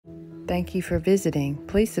Thank you for visiting.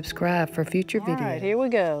 Please subscribe for future videos. All right, here we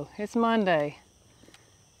go. It's Monday,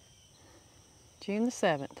 June the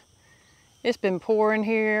 7th. It's been pouring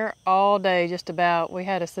here all day, just about. We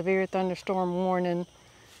had a severe thunderstorm warning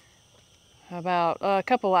about a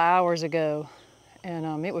couple of hours ago,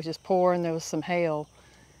 and it was just pouring. There was some hail,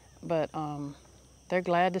 but they're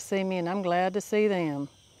glad to see me, and I'm glad to see them.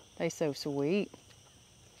 They so sweet.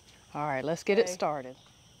 All right, let's get it started.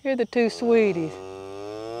 Here are the two sweeties.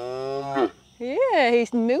 Yeah,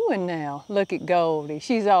 he's mooing now. Look at Goldie.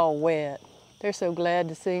 She's all wet. They're so glad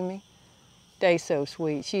to see me. They so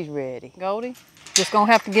sweet. She's ready. Goldie, just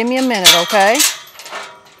gonna have to give me a minute, okay?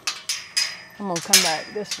 I'm gonna come back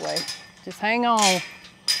this way. Just hang on,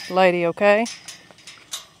 lady, okay?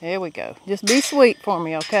 There we go. Just be sweet for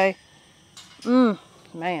me, okay?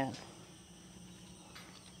 Man.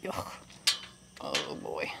 Ugh. Oh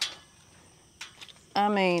boy. I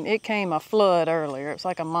mean, it came a flood earlier. It was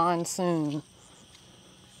like a monsoon.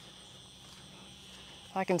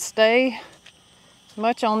 If I can stay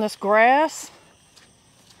much on this grass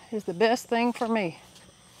is the best thing for me.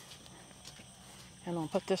 And I'm gonna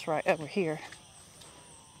put this right over here.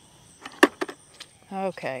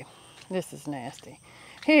 Okay, this is nasty.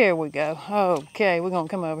 Here we go. Okay, we're gonna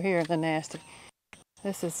come over here in the nasty.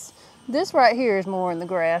 This right here is more in the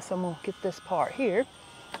grass. I'm gonna get this part here.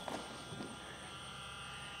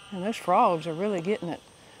 And those frogs are really getting it.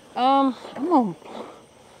 I'm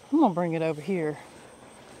gonna bring it over here.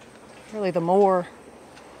 Really, the more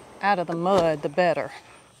out of the mud, the better.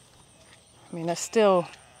 I mean,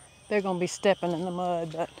 they're gonna be stepping in the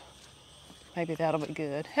mud, but maybe that'll be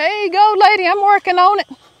good. Hey, go lady, I'm working on it.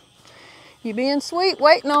 You being sweet,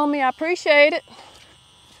 waiting on me, I appreciate it.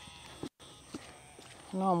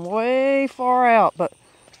 I know I'm way far out, but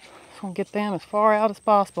I'm gonna get them as far out as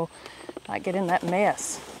possible. I get in that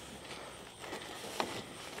mess.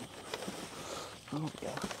 There we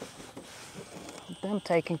go. Get them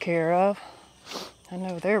taken care of. I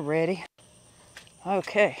know they're ready.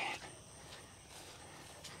 Okay.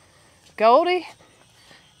 Goldie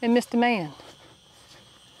and Mr. Man.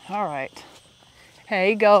 All right.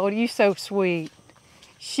 Hey, Goldie, you so sweet.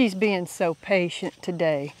 She's being so patient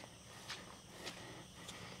today.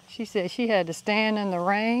 She said she had to stand in the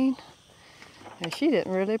rain, and she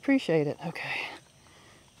didn't really appreciate it. Okay.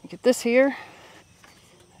 Get this here.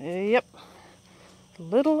 Yep.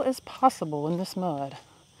 Little as possible in this mud.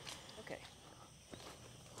 Okay.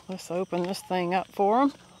 Let's open this thing up for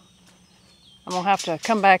them. I'm gonna have to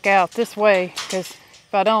come back out this way because if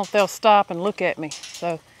I don't, they'll stop and look at me.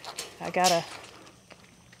 So I gotta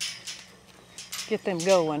get them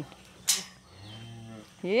going.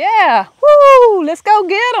 Yeah, woo! Let's go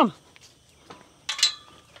get them.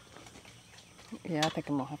 Yeah, I think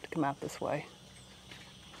I'm gonna have to come out this way.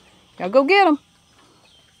 Y'all go get them.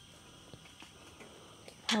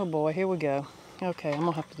 Oh boy, here we go. Okay, I'm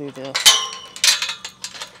gonna have to do this.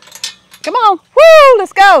 Come on, woo,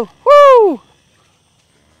 let's go, woo!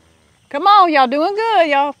 Come on, y'all doing good,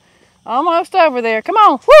 y'all. Almost over there, come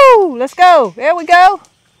on, woo, let's go. There we go.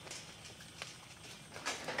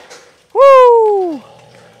 Woo!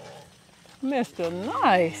 Mr.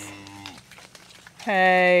 Nice.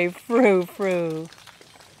 Hey, frou.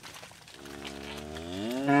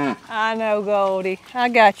 I know, Goldie, I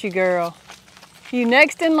got you, girl. You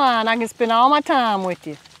next in line. I can spend all my time with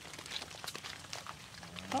you.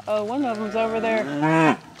 Uh-oh, one of them's over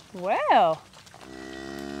there. Well.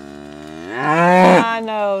 I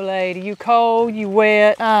know, lady. You cold, you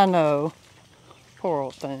wet. I know. Poor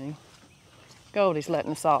old thing. Goldie's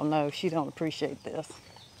letting us all know she don't appreciate this.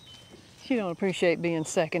 She don't appreciate being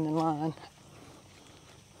second in line.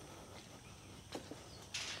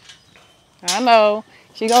 I know.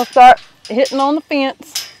 She gonna start hitting on the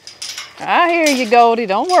fence. I hear you, Goldie,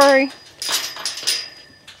 don't worry.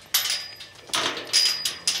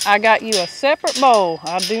 I got you a separate bowl.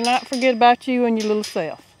 I do not forget about you and your little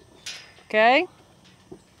self. Okay?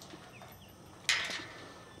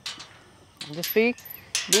 Just be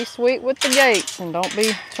sweet with the gates and don't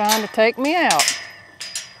be trying to take me out.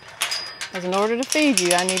 Because in order to feed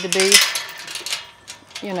you, I need to be,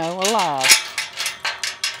 you know, alive.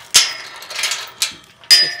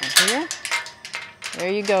 This one here. There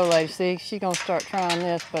you go, lady. See, she's gonna start trying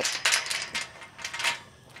this, but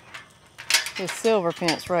this silver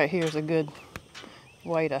fence right here is a good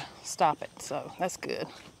way to stop it, so that's good.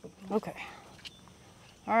 Okay.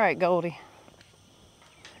 All right, Goldie.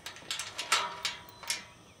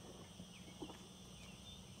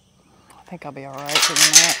 I think I'll be all right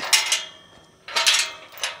doing that.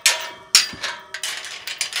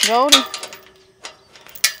 Goldie.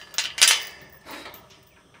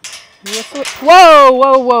 You're sweet. Whoa,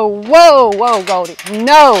 whoa, whoa, whoa, whoa, Goldie.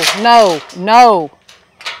 No, no, no.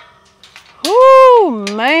 Whoo,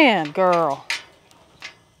 man, girl.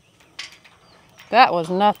 That was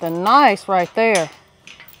nothing nice right there.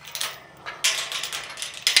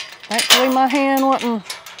 Thankfully my hand wasn't.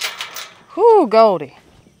 Whoo, Goldie.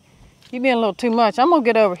 You being a little too much. I'm gonna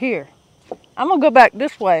get over here. I'm gonna go back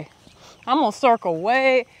this way. I'm gonna circle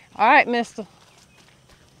way. All right, mister.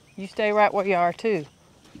 You stay right where you are too.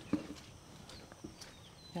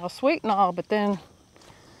 Y'all sweet and all, but then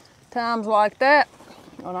times like that,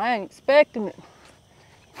 when I ain't expecting it,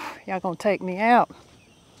 y'all gonna take me out.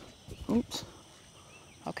 Oops.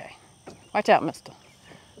 Okay. Watch out, mister.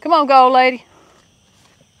 Come on, gold lady.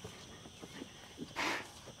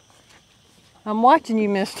 I'm watching you,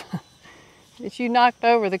 mister. That you knocked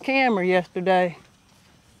over the camera yesterday.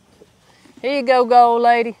 Here you go, gold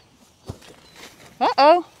lady.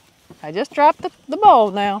 Uh-oh. I just dropped the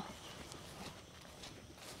bowl now.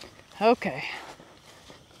 Okay.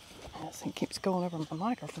 This thing keeps going over my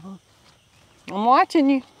microphone. I'm watching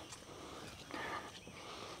you.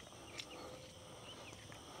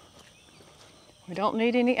 We don't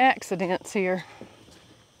need any accidents here.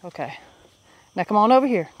 Okay. Now come on over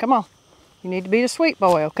here. Come on. You need to be the sweet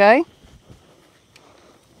boy, okay?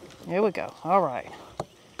 Here we go. All right.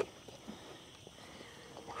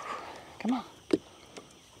 Come on.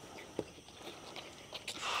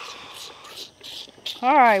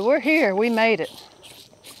 All right, we're here. We made it.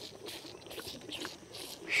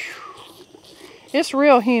 It's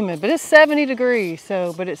real humid, but it's 70 degrees,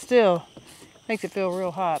 but it still makes it feel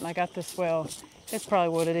real hot. And I got this, well, it's probably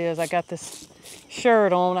what it is. I got this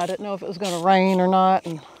shirt on. I didn't know if it was going to rain or not,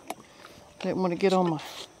 and didn't want to get on my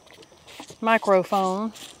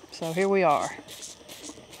microphone. So here we are.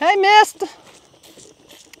 Hey, mister.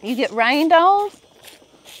 You get rained on?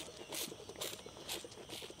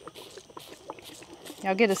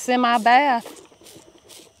 Y'all get a semi-bath.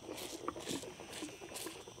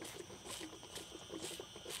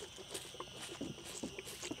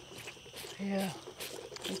 Yeah,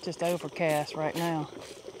 it's just overcast right now.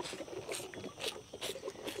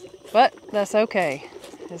 But that's okay,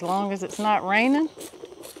 as long as it's not raining.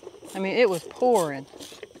 I mean, it was pouring.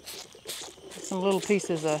 Some little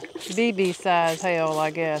pieces of BB size hail, I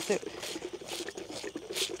guess.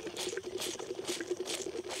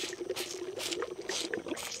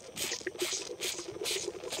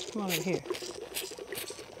 Come on over here.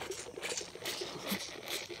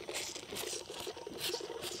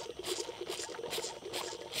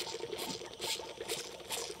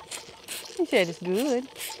 He said it's good.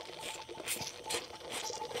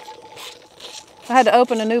 I had to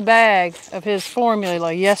open a new bag of his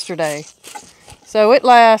formula yesterday. So it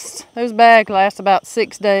lasts, those bags last about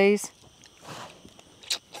 6 days.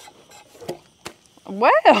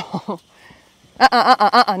 Well,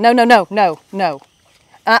 no, no, no, no, no.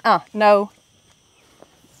 No.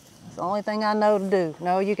 It's the only thing I know to do.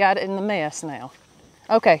 No, you got it in the mess now.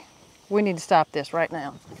 Okay, we need to stop this right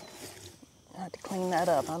now. I have to clean that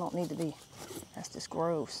up. I don't need to be, that's just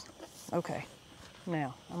gross. Okay,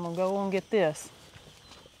 now I'm gonna go and get this.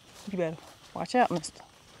 You better watch out, mister.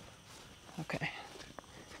 Okay.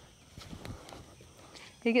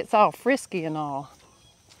 He gets all frisky and all.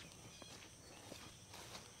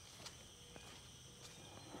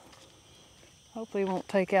 Hopefully he won't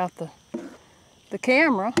take out the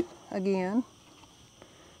camera again,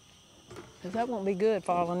 because that won't be good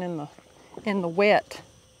falling in the wet.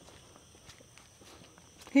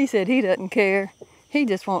 He said he doesn't care. He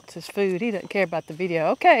just wants his food. He doesn't care about the video.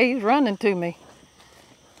 Okay, he's running to me.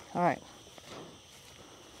 All right.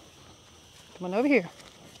 Come on over here.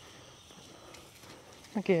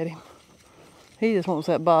 Look at him. He just wants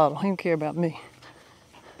that bottle. He don't care about me.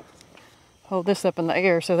 Hold this up in the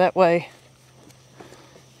air so that way,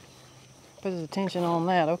 put his attention on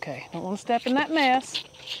that. Okay, don't want to step in that mess.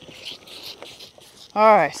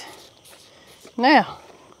 All right. Now,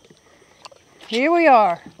 here we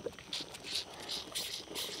are.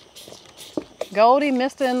 Goldie,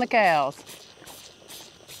 Mister, and the cows.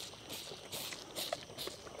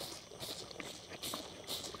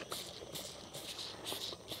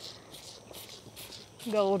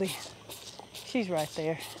 Goldie, she's right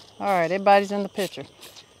there. All right, everybody's in the picture.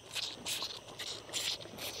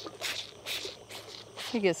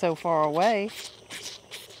 He gets so far away.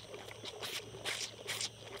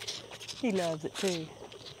 He loves it too.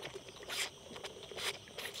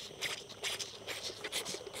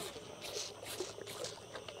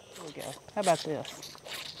 There we go. How about this?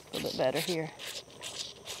 A little bit better here.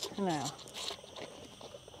 Now,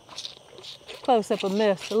 close up of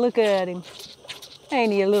Mister. Look at him.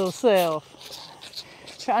 Ain't he a little self?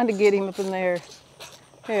 trying to get him up in there.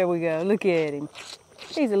 There we go. Look at him.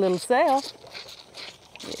 He's a little self.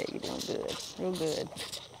 Yeah, you're doing good. Real good.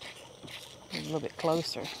 A little bit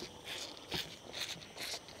closer.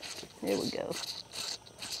 There we go.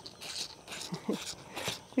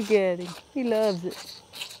 Look at him. He loves it.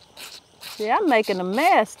 Yeah, I'm making a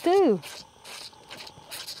mess too.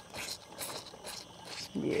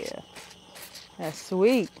 Yeah, that's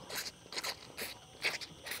sweet.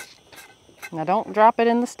 Now don't drop it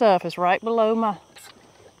in the stuff. It's right below my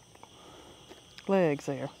legs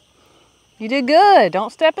there. You did good.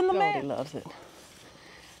 Don't step in the mess. Goldie loves it.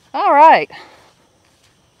 All right.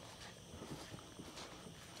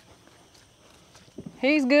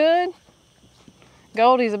 He's good.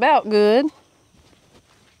 Goldie's about good.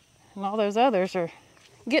 And all those others are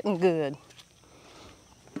getting good.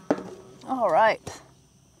 All right.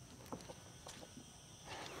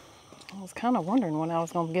 I was kind of wondering when I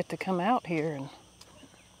was going to get to come out here and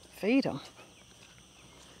feed them.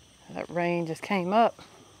 That rain just came up,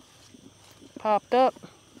 popped up.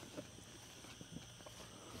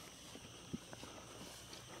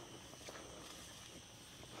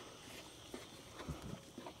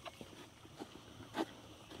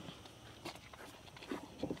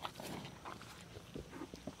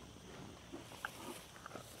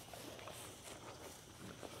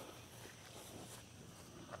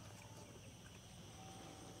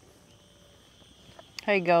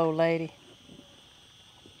 Hey, Gold Lady.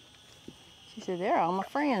 She said, there are all my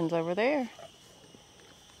friends over there.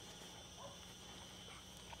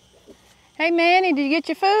 Hey, Manny, did you get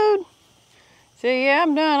your food? Say, yeah,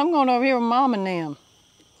 I'm done. I'm going over here with Mom and them.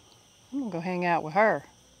 I'm going to go hang out with her.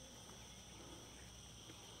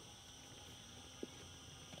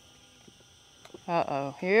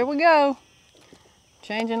 Uh-oh, here we go.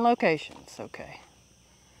 Changing locations, okay.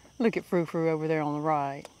 Look at Frou Frou over there on the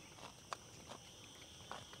right.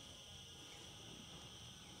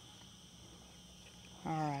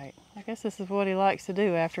 All right, I guess this is what he likes to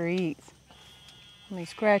do after he eats. Let me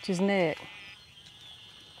scratch his neck.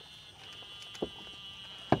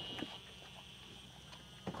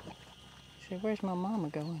 See, where's my mama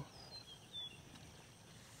going?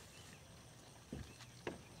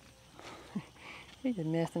 He's just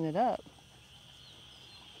messing it up.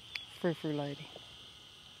 Frou Frou Lady.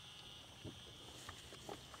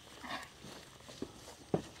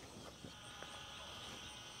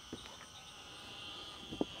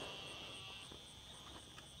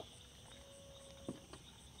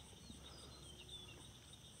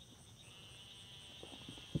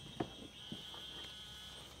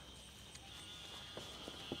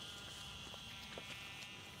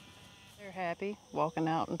 They're happy, walking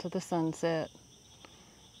out into the sunset.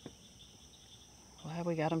 Glad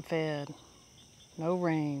we got them fed. No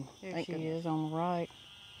rain. There she is on the right.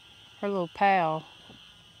 Her little pal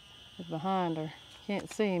is behind her. Can't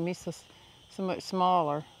see him, he's so much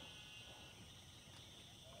smaller.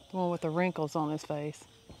 The one with the wrinkles on his face.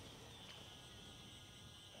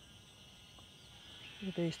 Look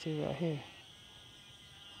at these two right here.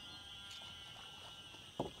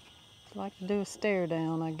 Like to do a stare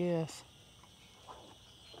down, I guess.